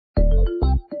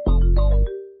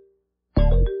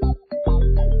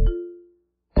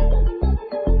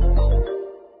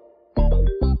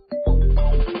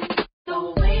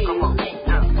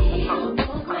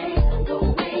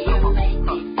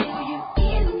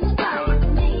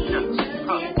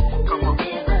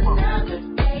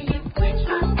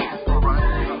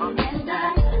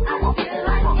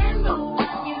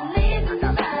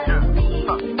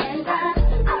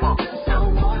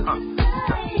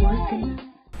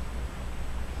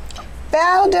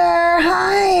Valder,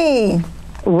 hi.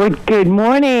 Well, good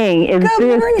morning. Is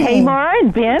Good morning. Tamar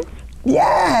and Vince?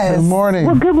 Yes. Good morning.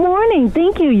 Well, good morning.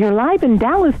 Thank you. You're live in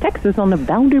Dallas, Texas on the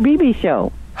Valder Beebe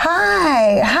Show.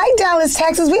 Hi. Hi, Dallas,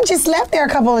 Texas. We just left there a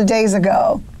couple of days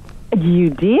ago. You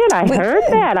did? I heard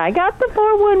that. I got the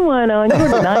 411 on you, or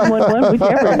the 911,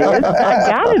 whichever it is. I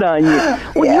got it on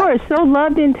you. Well, Yeah. you are so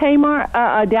loved in Tamar,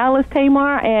 Dallas,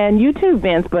 Tamar, and you too,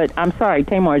 Vince, but I'm sorry,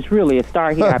 Tamar is really a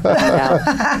star here in Dallas.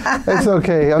 It's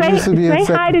okay. I'm used to being Say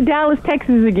second. hi to Dallas,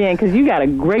 Texas again, because you got a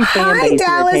great fan Hi, base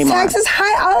Dallas, here, Tamar. Texas.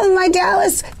 Hi, all of my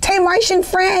Dallas Tamartian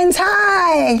friends.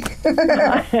 Hi.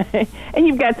 And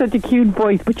you've got such a cute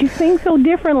voice, but you sing so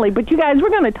differently. But you guys, we're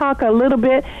going to talk a little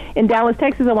bit in Dallas,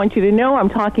 Texas. I want you to know I'm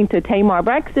talking to Tamar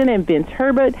Braxton and Vince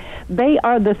Herbert. They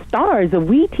are the stars of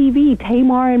WETV,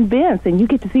 Tamar and Vince, and you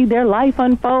get to see their life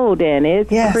unfold, and it's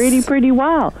pretty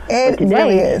wild. It but today,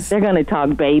 really is. They're going to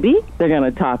talk baby, they're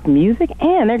going to talk music,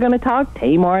 and they're going to talk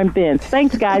Tamar and Vince.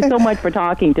 Thanks, guys, so much for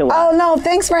talking to us. Oh, no,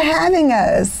 thanks for having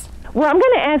us. Well, I'm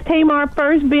going to ask Tamar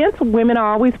first, Vince. Women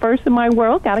are always first in my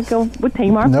world. Got to go with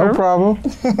Tamar No first. problem.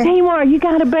 Tamar, you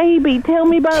got a baby. Tell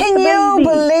me about Can the you baby.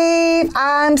 believe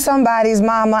I'm somebody's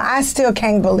mama? I still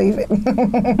can't believe it.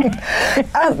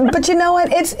 But you know what?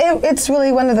 It's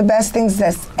really one of the best things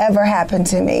that's ever happened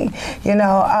to me. You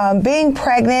know, being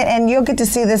pregnant, and you'll get to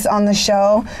see this on the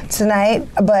show tonight,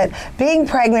 but being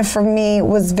pregnant for me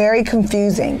was very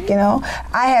confusing. You know,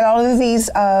 I had all of these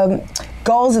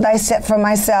goals that I set for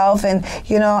myself, and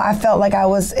you know, I felt like I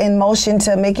was in motion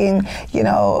to making, you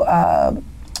know,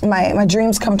 my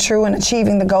dreams come true and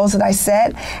achieving the goals that I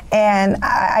set. And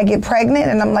I get pregnant,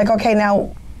 and I'm like, okay,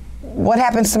 now what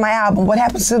happens to my album? What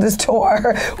happens to this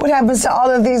tour? What happens to all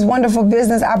of these wonderful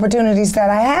business opportunities that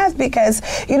I have? Because,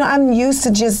 you know, I'm used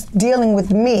to just dealing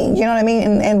with me, you know what I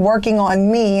mean? And working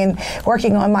on me and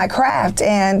working on my craft.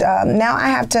 And now I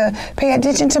have to pay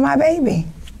attention to my baby.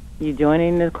 You're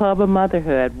joining the club of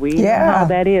motherhood. We know how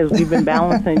that is. We've been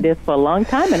balancing this for a long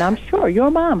time, and I'm sure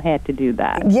your mom had to do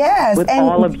that. Yes. With and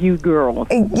all of you girls.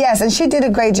 Yes, and she did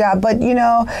a great job. But, you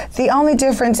know, the only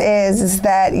difference is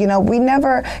that, you know, we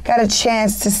never got a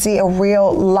chance to see a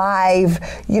real live,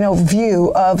 you know,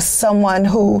 view of someone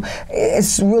who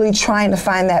is really trying to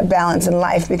find that balance in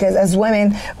life. Because as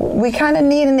women, we kind of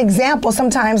need an example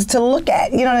sometimes to look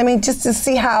at, you know what I mean, just to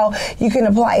see how you can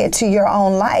apply it to your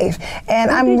own life.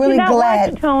 And I'm really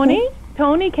glad. Watch Tony?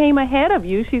 Tony came ahead of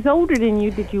you. She's older than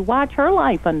you. Did you watch her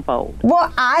life unfold?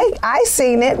 Well, I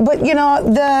seen it, but you know,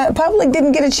 the public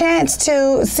didn't get a chance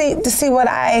to see what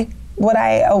I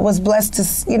was blessed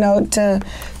to, you know, to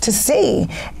see.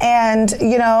 And,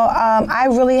 you know, I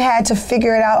really had to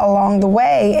figure it out along the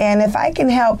way. And if I can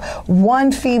help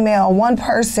one female, one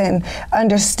person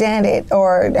understand it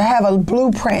or have a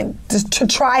blueprint to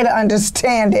try to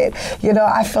understand it, you know,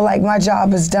 I feel like my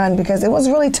job is done, because it was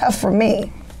really tough for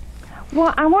me.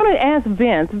 Well, I want to ask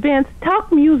Vince. Vince,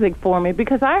 talk music for me,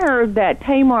 because I heard that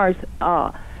Tamar's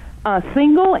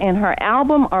single and her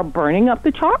album are burning up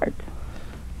the charts.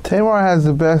 Tamar has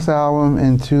the best album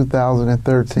in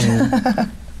 2013,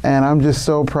 and I'm just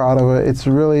so proud of it. It's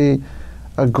really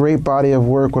a great body of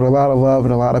work with a lot of love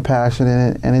and a lot of passion in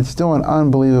it, and it's doing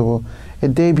unbelievable.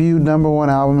 It debuted #1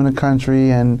 album in the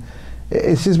country, and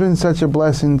it's just been such a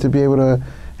blessing to be able to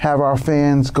have our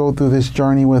fans go through this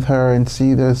journey with her and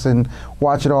see this and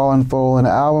watch it all unfold. And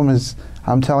the album is,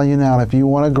 I'm telling you now, if you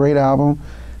want a great album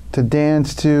to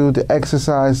dance to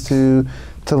exercise to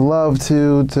love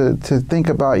to think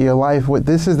about your life with,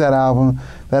 this is that album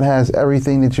that has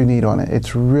everything that you need on it.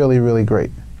 It's really, really great.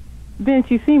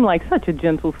 Vince, you seem like such a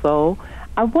gentle soul.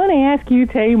 I want to ask you,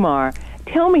 Tamar,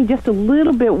 tell me just a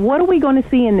little bit, what are we going to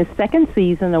see in the second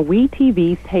season of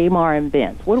WeTV's Tamar and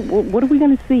Vince? What are we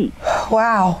going to see?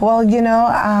 Wow. Well, you know,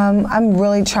 I'm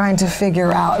really trying to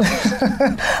figure out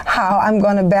how I'm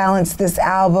going to balance this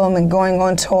album and going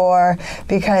on tour,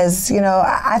 because, you know,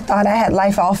 I thought I had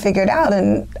life all figured out,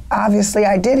 and obviously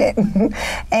I didn't.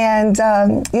 And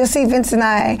you'll see Vince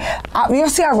and you'll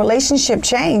see our relationship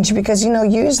change, because, you know,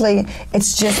 usually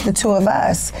it's just the two of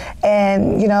us.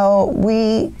 And, you know,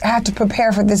 we have to prepare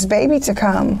for this baby to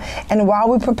come. And while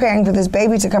we're preparing for this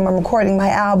baby to come, I'm recording my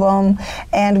album,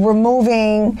 and we're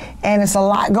moving, and it's a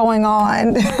lot going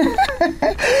on.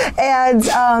 And,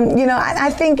 you know,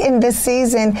 I think in this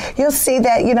season, you'll see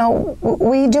that, you know,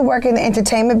 we do work in the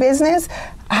entertainment business.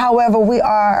 However, we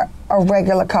are a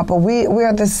regular couple. We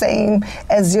are the same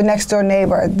as your next door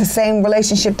neighbor, the same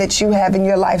relationship that you have in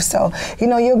your life. So, you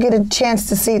know, you'll get a chance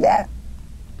to see that.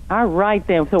 All right,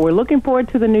 then. So we're looking forward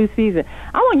to the new season.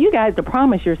 I want you guys to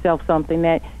promise yourself something,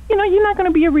 that, you know, you're not going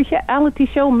to be a reality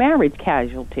show marriage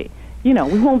casualty. You know,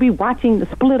 we won't be watching the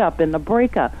split up and the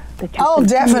breakup. that you Oh,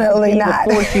 definitely continue to be not.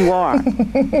 the force you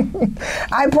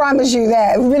are. I promise you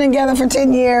that. We've been together for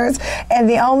 10 years, and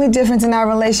the only difference in our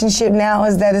relationship now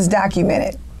is that it's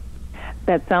documented.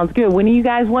 That sounds good. When do you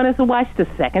guys want us to watch the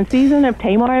second season of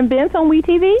Tamar and Vince on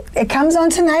WETV? It comes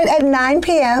on tonight at 9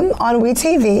 p.m. on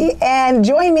WeTV, and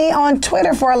join me on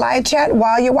Twitter for a live chat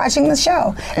while you're watching the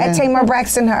show at Tamar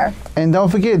Braxton Her. And don't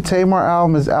forget, Tamar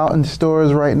album is out in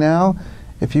stores right now.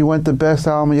 If you want the best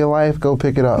album of your life, go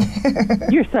pick it up.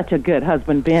 You're such a good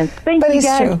husband, Vince. Thank But you it's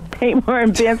guys, true. Tamar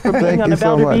and Vince, for being Thank on the you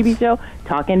so Valder much. Beebe Show,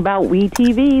 talking about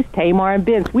WeTV's Tamar and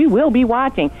Vince. We will be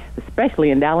watching,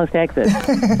 especially in Dallas, Texas.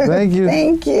 Thank you.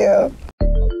 Thank you.